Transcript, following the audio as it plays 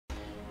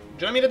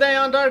Join me today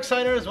on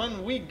Darksiders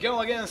when we go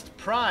against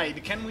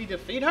Pride. Can we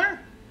defeat her?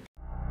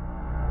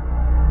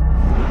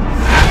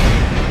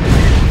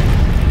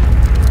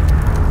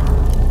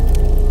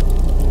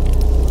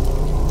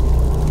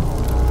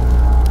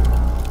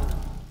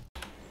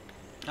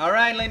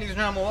 Alright, ladies and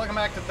gentlemen, welcome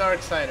back to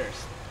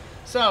Darksiders.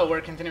 So, we're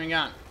continuing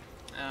on.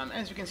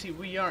 As you can see,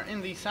 we are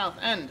in the south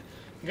end,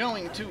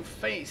 going to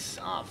face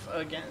off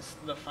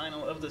against the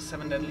final of the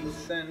 7 Deadly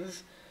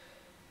Sins.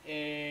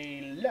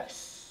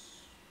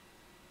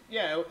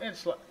 Yeah,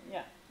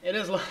 it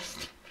is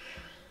Lust.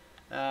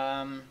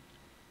 We're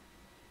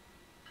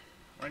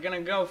gonna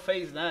go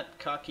face that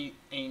cocky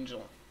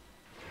angel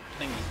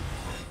thingy.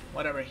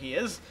 Whatever he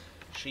is.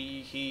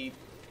 She, he,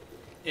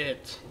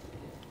 it.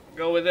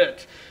 Go with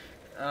it.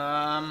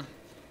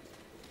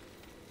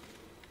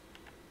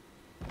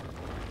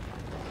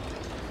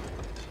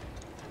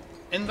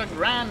 In the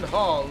grand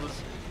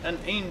halls, an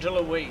angel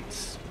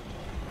awaits.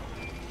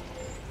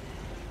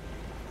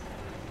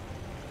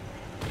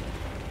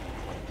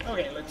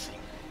 Okay, let's see.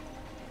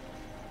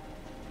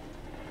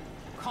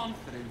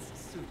 Confidence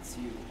suits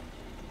you.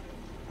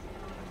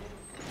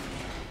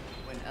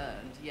 When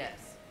earned,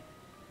 yes.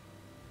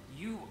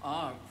 You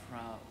are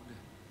proud.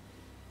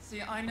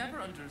 See, I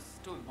never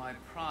understood why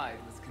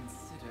pride was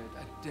considered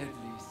a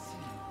deadly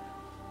sin.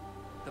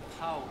 The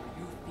power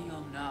you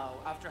feel now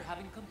after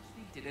having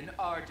completed an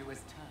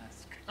arduous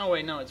task. Oh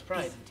wait, no, it's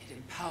pride. Isn't it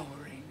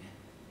empowering?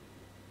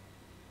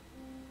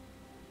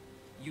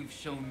 You've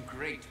shown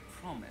great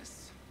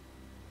promise.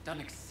 Done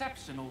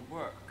exceptional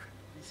work.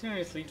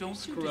 Seriously, don't you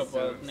screw up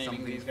while deserve naming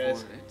something these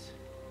guys. for it?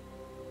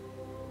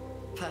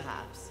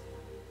 Perhaps,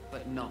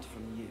 but not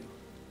from you.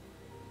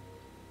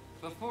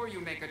 Before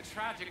you make a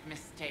tragic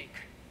mistake,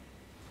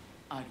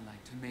 I'd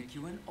like to make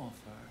you an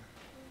offer.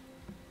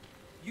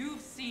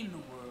 You've seen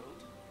the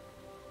world.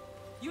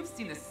 You've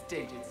seen the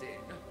state it's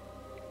in.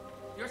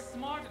 You're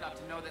smart enough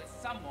to know that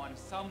someone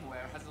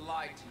somewhere has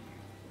lied to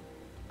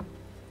you.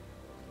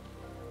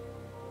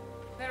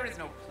 There is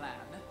no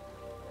plan.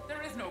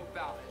 There is no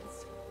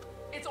balance.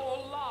 It's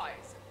all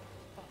lies.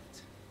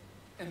 But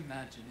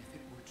imagine if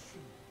it were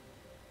true.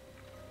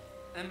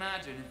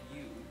 Imagine if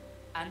you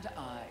and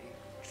I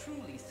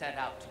truly set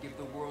out to give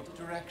the world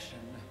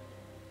direction,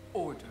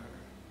 order.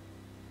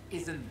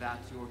 Isn't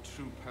that your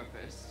true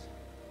purpose?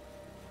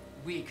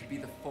 We could be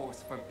the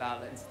force for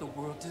balance the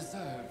world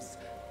deserves.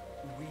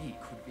 We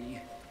could be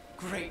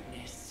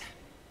greatness.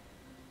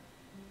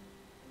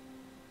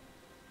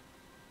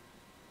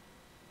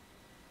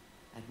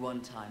 At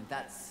one time,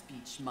 that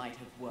speech might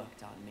have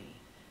worked on me.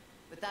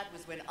 But that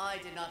was when I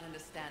did not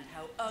understand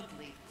how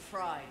ugly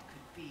pride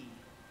could be.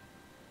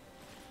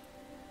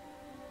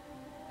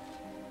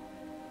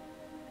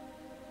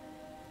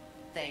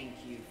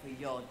 Thank you for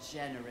your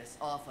generous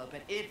offer,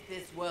 but if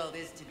this world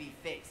is to be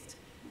fixed,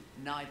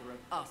 neither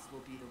of us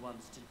will be the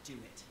ones to do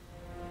it.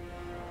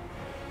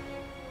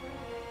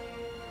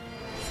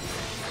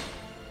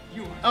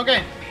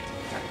 Okay.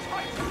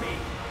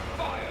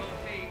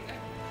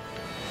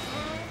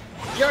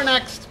 You're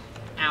next.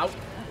 Ow.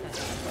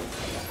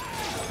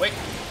 Wait.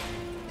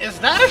 Is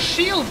that a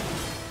shield?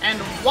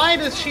 And why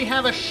does she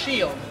have a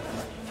shield?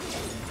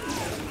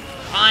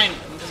 Fine.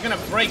 I'm just gonna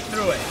break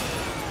through it.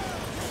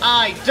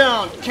 I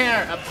don't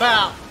care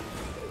about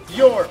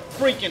your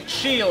freaking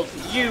shield,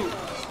 you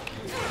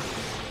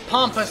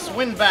pompous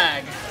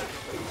windbag.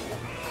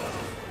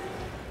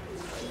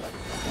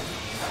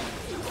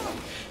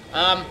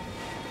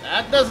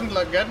 That doesn't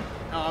look good.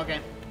 Oh, okay.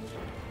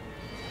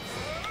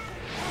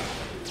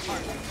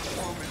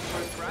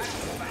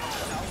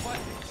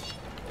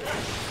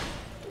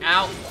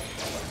 Ow.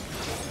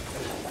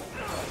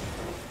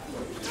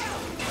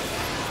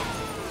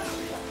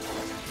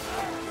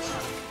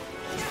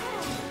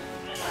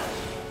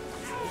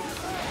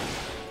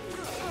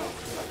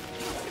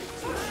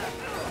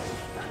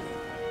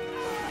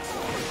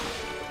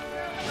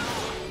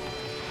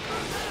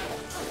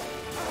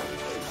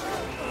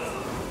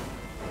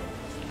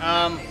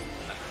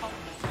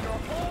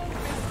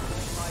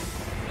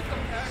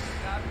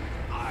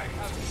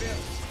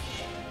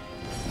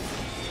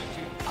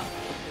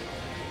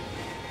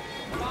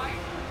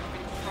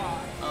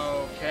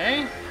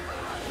 Okay.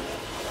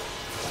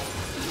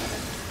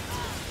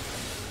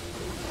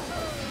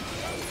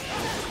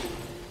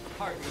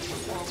 Alright,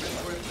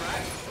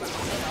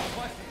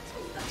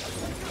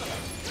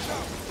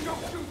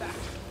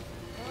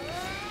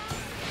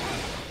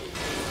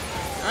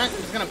 I'm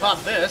just gonna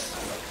pop this.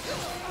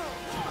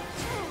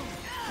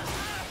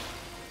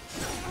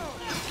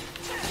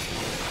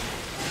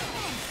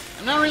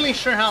 I'm not really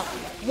sure how...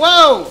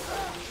 Whoa!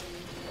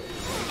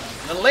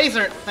 The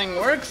laser thing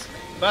works,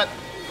 but...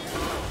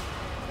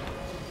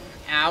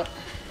 Ow.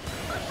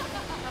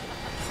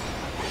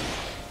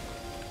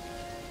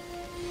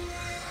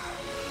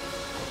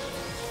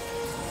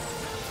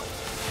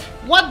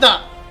 What the?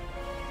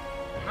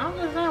 How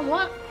does that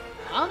what?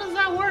 How does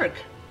that work?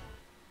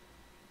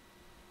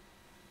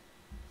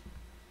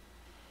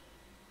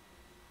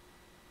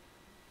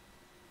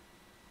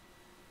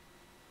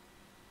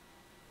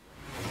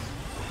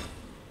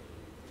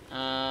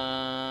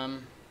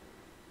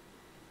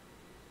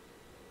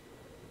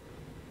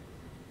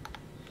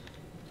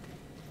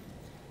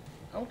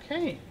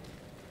 Okay.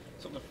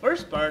 So the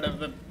first part of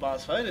the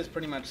boss fight is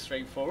pretty much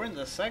straightforward.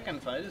 The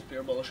second fight is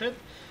pure bullshit.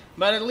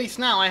 But at least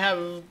now I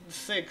have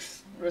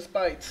 6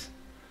 respites.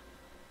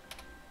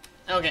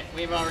 Okay,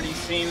 we've already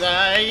seen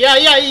that. Yeah,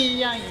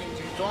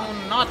 do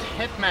not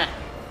hit me.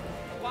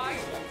 Why?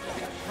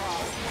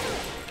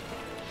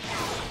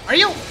 Are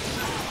you?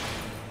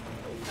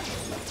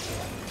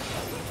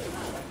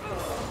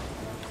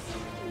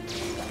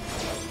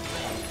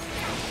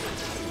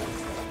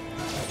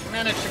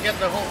 Managed to get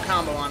the whole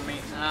combo on me.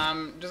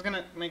 Just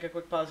gonna make a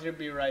quick pause here,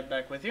 be right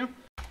back with you.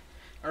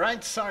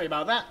 Alright, sorry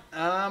about that.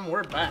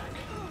 We're back.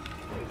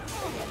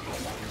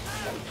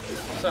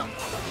 So,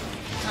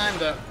 time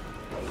to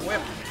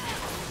whip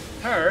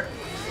her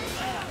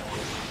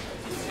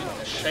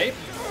into shape.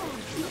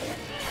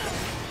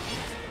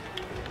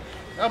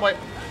 Oh boy,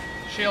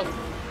 shield.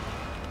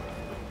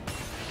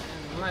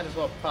 And might as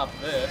well pop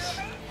this.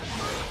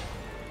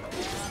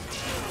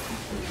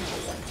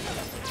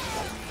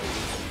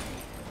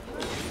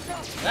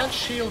 That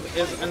shield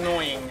is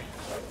annoying.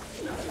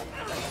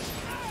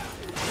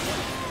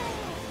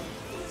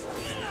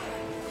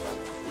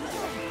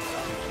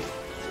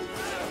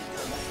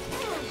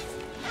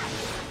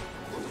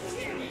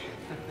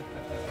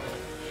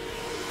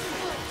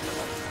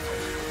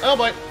 Oh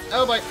boy,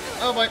 oh boy,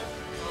 oh boy.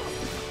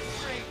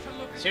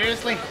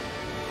 Seriously?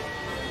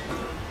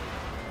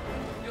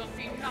 You'll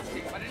see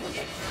nothing but an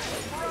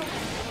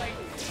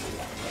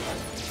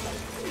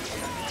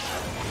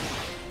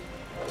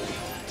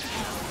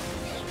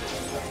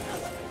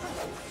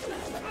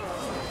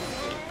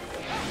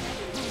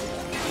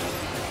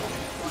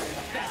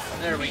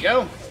There we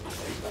go.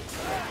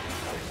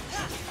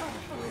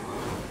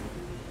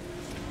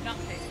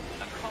 nothing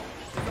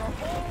accomplished. Your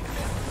whole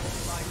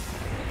business life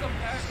in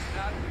comparison to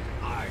that which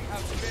I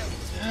have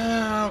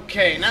built.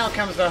 Okay, now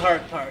comes the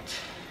hard part.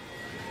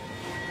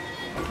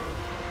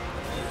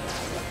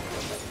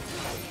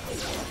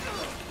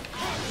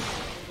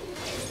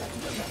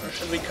 Or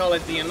should we call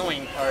it the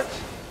annoying part?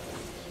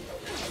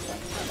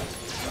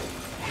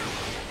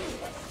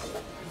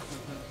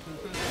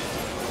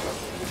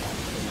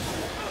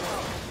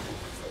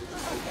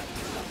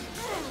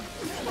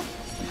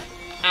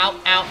 Ow,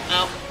 ow,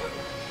 ow.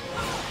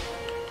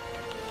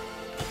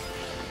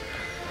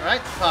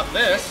 Alright, pop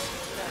this.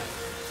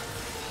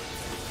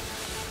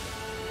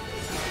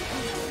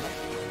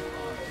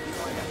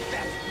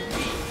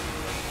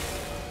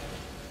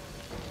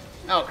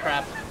 Oh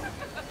crap.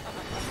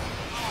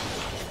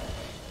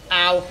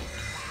 Ow.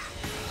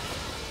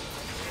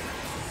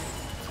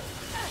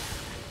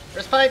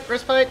 Respite,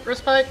 respite,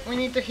 respite. We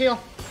need to heal.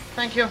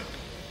 Thank you.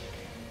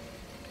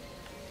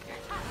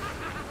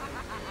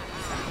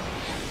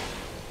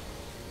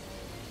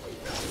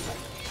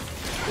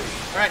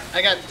 Alright,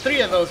 I got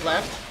 3 of those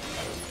left.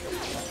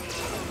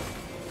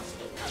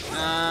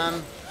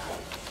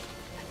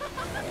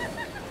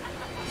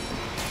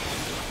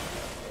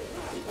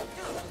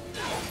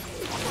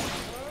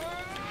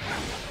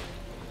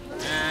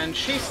 And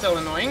she's still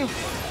annoying.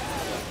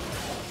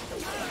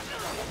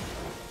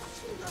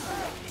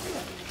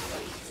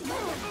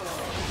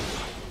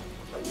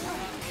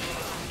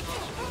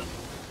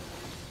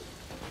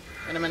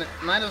 Wait a minute,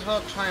 might as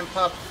well try and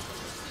pop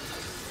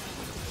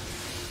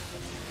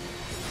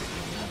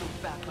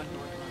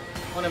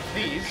one of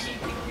these.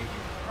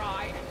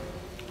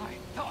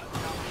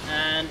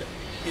 And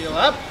heal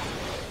up.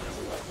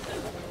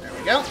 There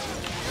we go.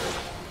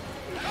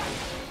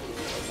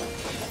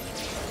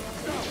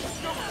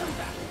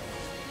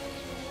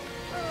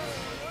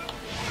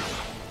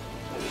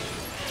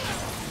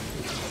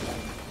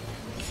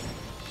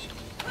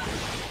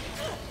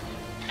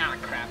 Ah,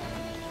 crap.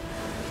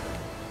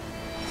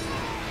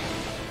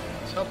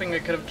 I was hoping I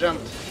could have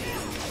jumped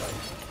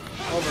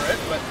over it,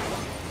 but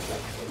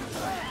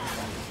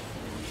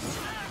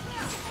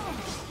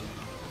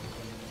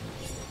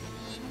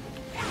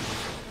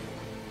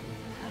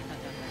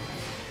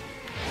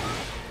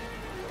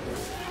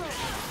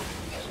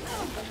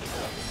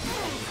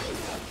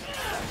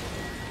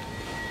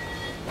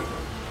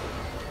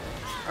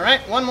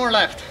alright, one more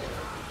left.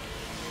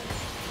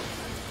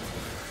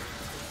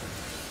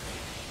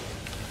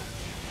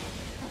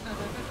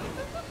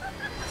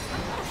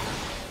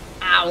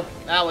 Ow,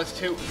 that was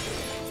 2.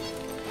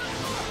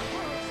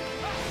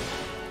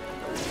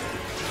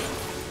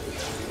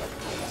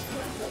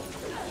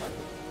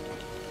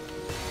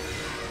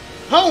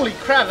 Holy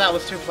crap, that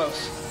was too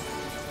close.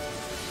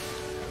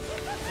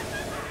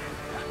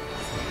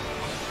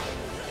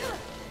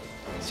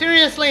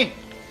 Seriously?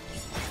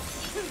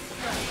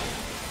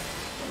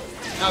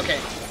 Okay.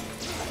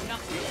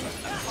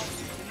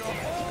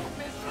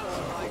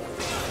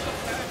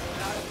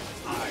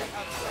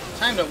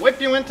 Time to whip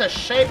you into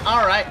shape.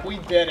 Alright, we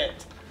did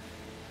it.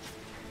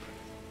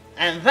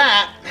 And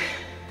that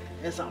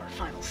is our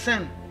final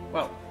sin.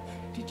 Well,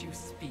 Did you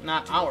speak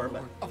not to our, the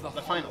but Lord of the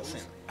the final Hallows?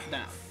 sin.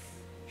 Now.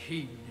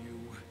 He knew.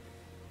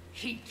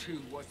 He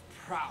too was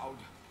proud.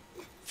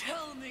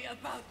 Tell me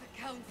about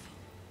the council.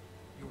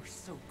 Your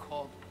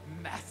so-called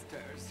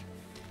masters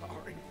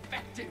are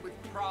infected with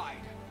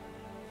pride.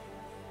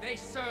 They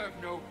serve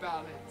no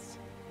balance.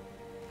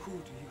 Who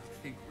do you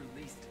think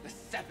released the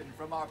Seven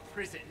from our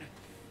prison?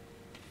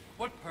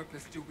 What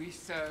purpose do we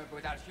serve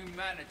without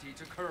humanity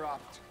to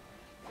corrupt?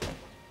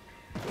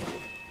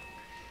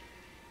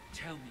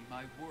 Tell me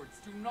my words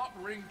do not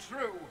ring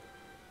true.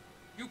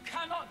 You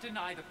cannot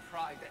deny the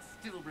pride that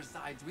still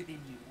resides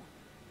within you,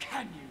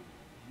 can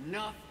you?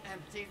 Enough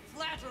empty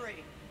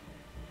flattery.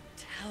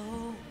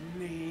 Tell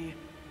me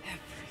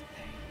everything.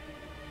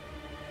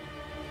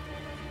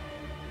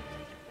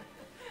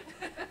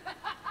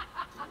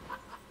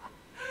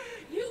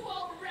 You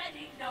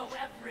already know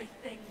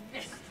everything,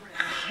 mistress.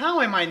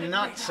 How am I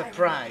not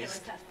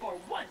surprised? That for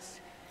once,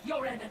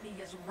 your enemy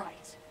is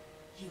right.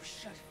 You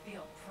should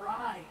feel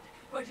pride,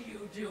 but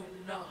you do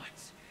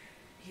not.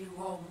 You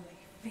only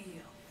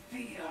feel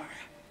fear.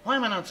 Why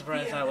am I not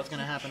surprised that was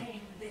gonna happen?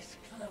 Came this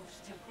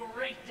close to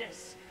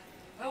greatness,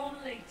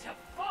 only to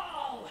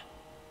fall.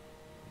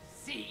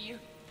 See?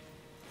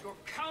 Your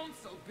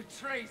counsel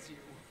betrays you.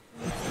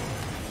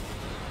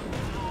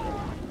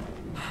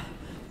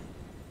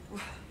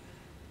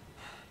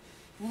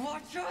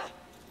 Watcha?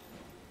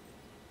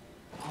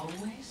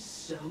 Always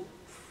so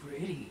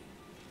pretty.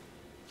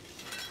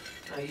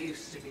 I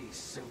used to be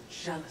so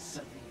jealous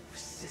of you,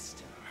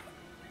 sister.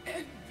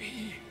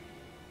 Envy.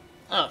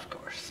 Of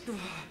course. No.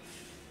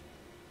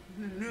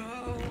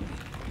 No.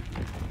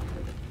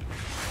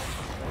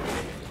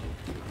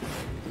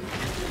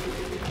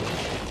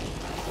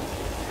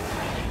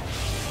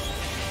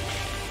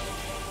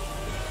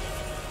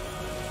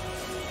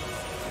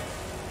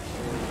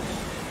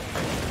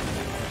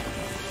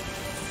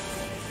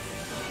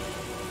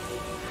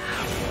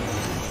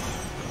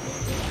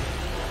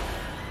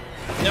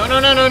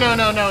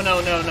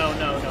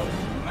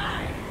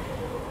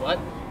 What?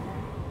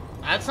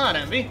 That's not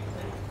Envy.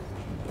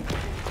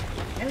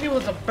 Envy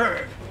was a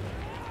bird.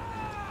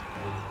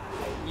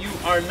 You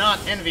are not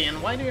Envy,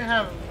 and why do you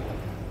have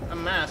a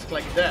mask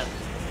like that?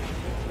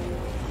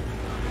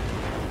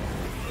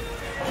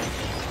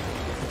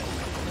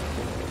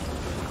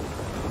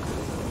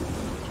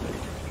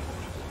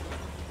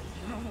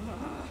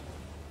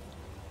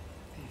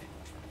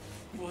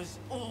 It was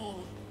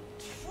all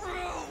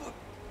true.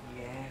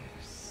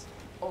 Yes,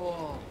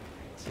 all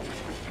right.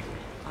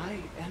 I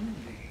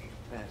envy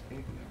that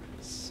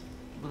ignorance.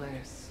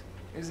 Bliss,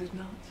 is it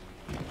not?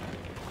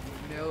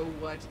 You know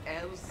what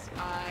else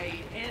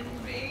I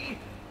envy?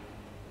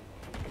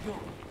 Your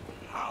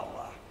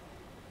power.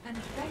 And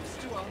thanks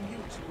to our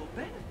mutual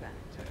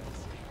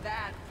benefactors,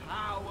 that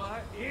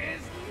power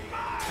is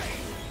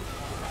mine!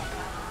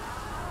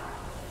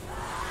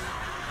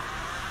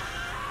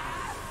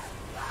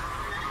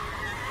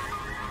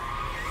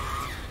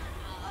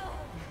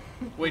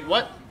 Wait,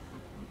 what?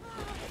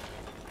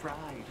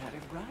 Pride had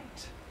it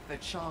right. The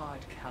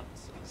Charred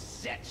Council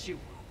set you up.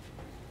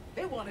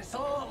 They want us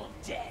all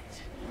dead.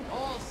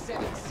 All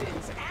Seven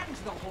Sins and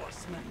the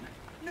Horsemen.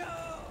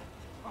 No!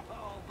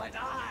 Oh, but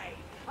I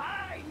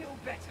knew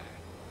better.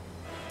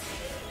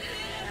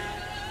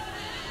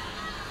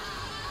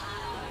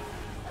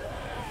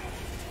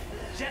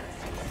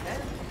 Jealousy,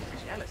 then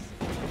jealousy.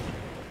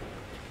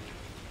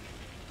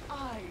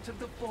 I took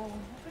the form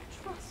of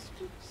a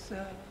trusted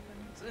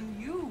servant,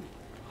 and you,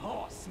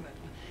 Horseman,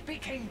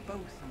 became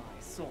both my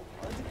sword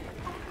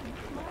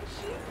and my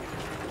shield.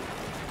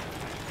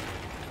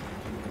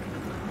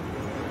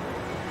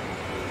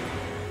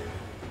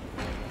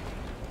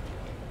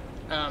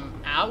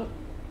 Ow?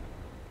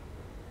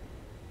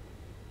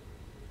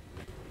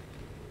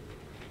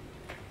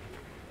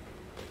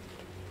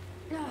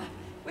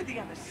 With the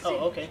other Oh,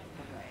 okay.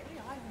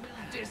 I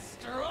will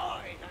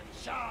destroy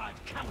the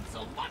Charred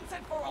Council once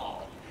and for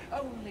all.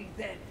 Only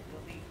then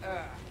will the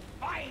Earth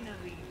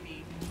finally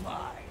be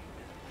mine.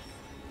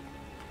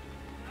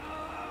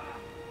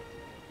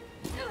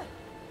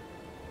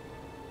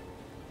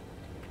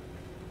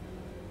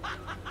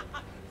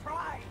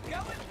 Pride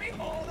goeth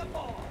before the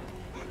fall.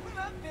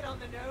 A bit on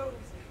the nose,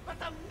 but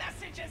the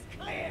message is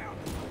clear.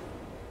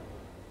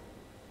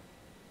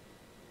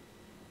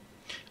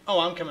 Oh,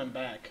 I'm coming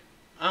back.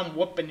 I'm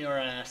whooping your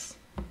ass.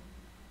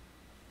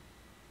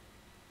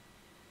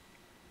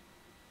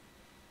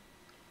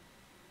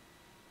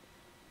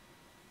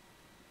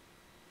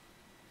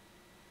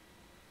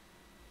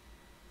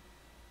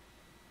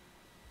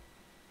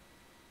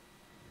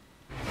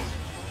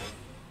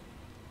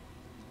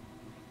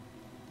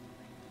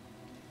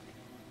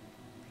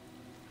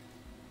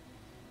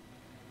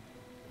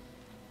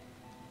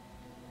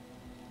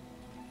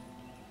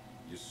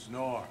 You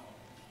snore.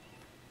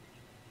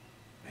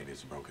 Maybe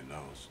it's a broken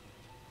nose.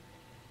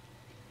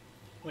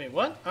 Wait,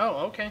 what?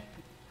 Oh, okay.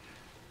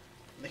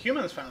 The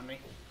humans found me.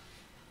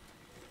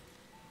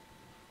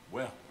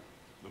 Well,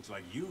 looks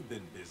like you've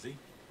been busy.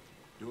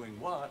 Doing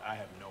what, I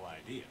have no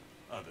idea,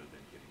 other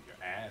than getting your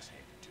ass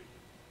handed to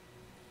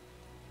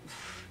you.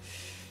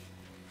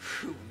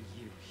 Who are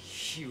you,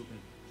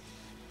 human?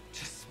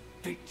 To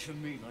speak to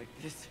me like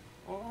this?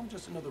 Oh, I'm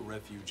just another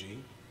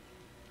refugee,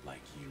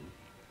 like you.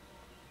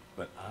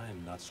 But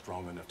I'm not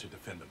strong enough to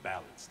defend the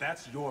balance.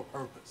 That's your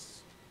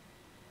purpose.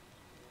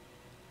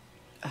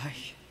 I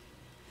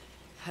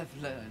have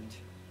learned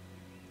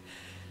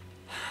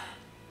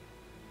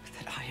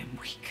that I am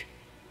weak.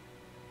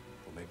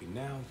 Well, maybe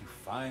now you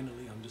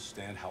finally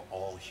understand how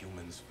all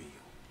humans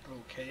feel.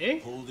 Okay.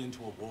 Pulled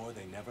into a war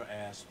they never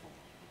asked for.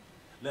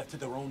 Left to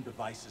their own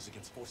devices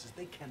against forces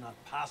they cannot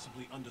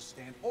possibly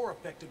understand or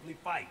effectively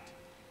fight.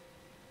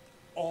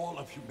 All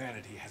of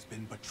humanity has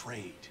been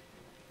betrayed,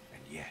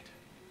 and yet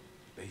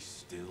they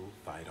still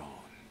fight on.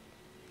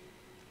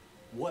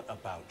 What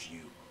about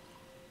you?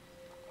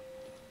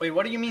 Wait,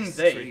 what do you mean I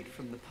they? strayed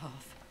from the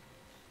path.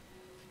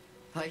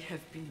 I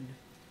have been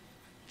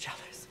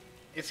jealous.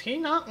 Is he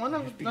not one I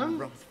of have been them?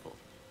 wrathful.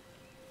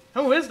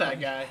 Who is that I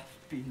guy?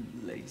 have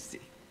been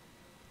lazy.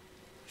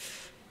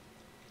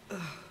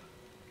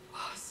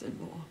 Worse and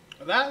more.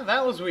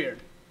 That was weird.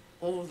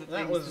 All the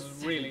That things was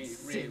the really,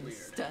 seven really sins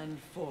weird. stand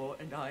for,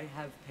 and I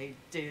have paid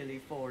dearly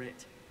for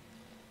it.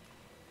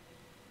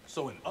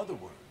 So in other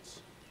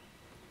words,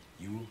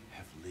 you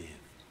have lived.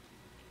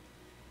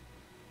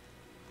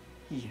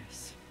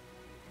 Yes.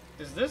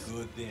 Is this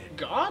Good then.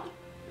 God?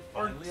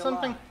 You're Or finally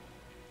something?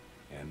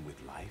 alive. And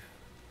with life,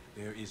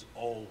 there is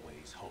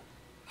always hope.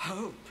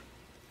 Hope.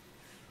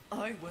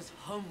 I was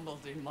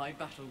humbled in my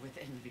battle with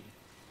envy.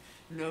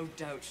 No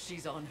doubt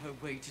she's on her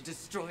way to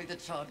destroy the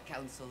Charred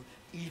Council,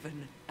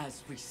 even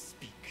as we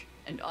speak.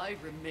 And I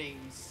remain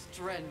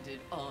stranded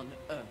on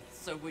Earth,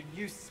 so when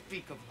you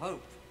speak of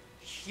hope,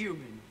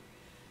 human,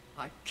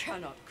 I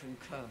cannot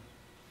concur.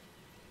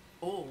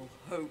 All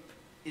hope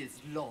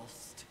is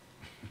lost.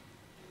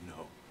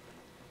 No.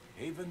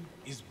 Haven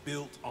is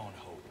built on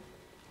hope.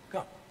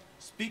 Come,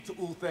 speak to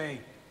Ulthane.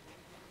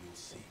 You'll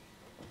see.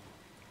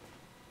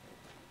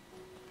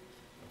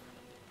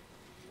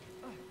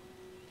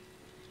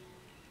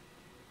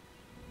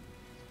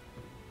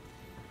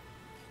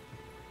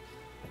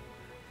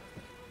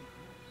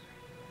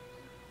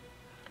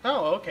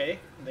 Oh, okay.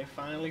 They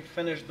finally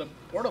finished the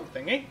portal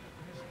thingy.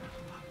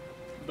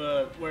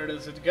 But where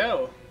does it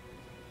go?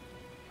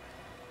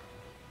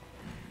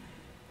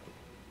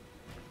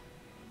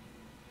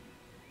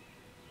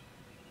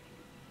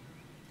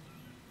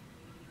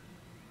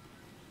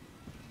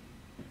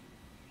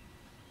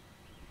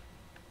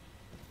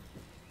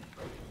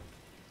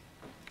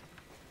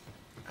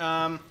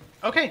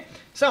 Okay,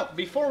 so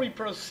before we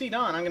proceed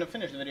on, I'm going to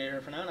finish the video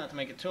here for now, not to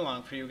make it too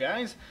long for you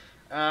guys.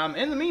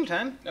 In the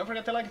meantime, don't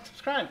forget to like and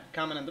subscribe,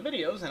 comment on the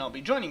videos, and I'll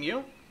be joining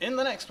you in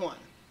the next one.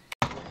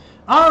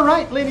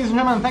 Alright, ladies and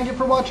gentlemen, thank you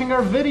for watching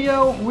our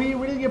video. We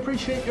really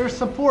appreciate your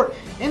support.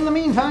 In the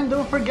meantime,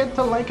 don't forget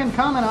to like and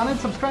comment on it,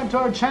 subscribe to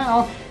our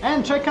channel,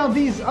 and check out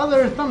these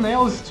other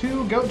thumbnails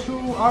to go to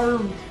our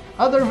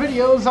other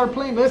videos, our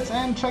playlists,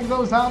 and check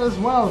those out as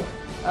well.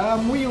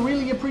 We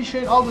really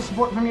appreciate all the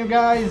support from you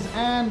guys,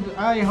 and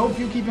I hope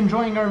you keep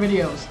enjoying our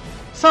videos.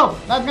 So,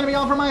 that's going to be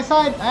all from my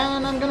side,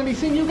 and I'm going to be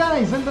seeing you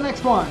guys in the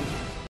next one.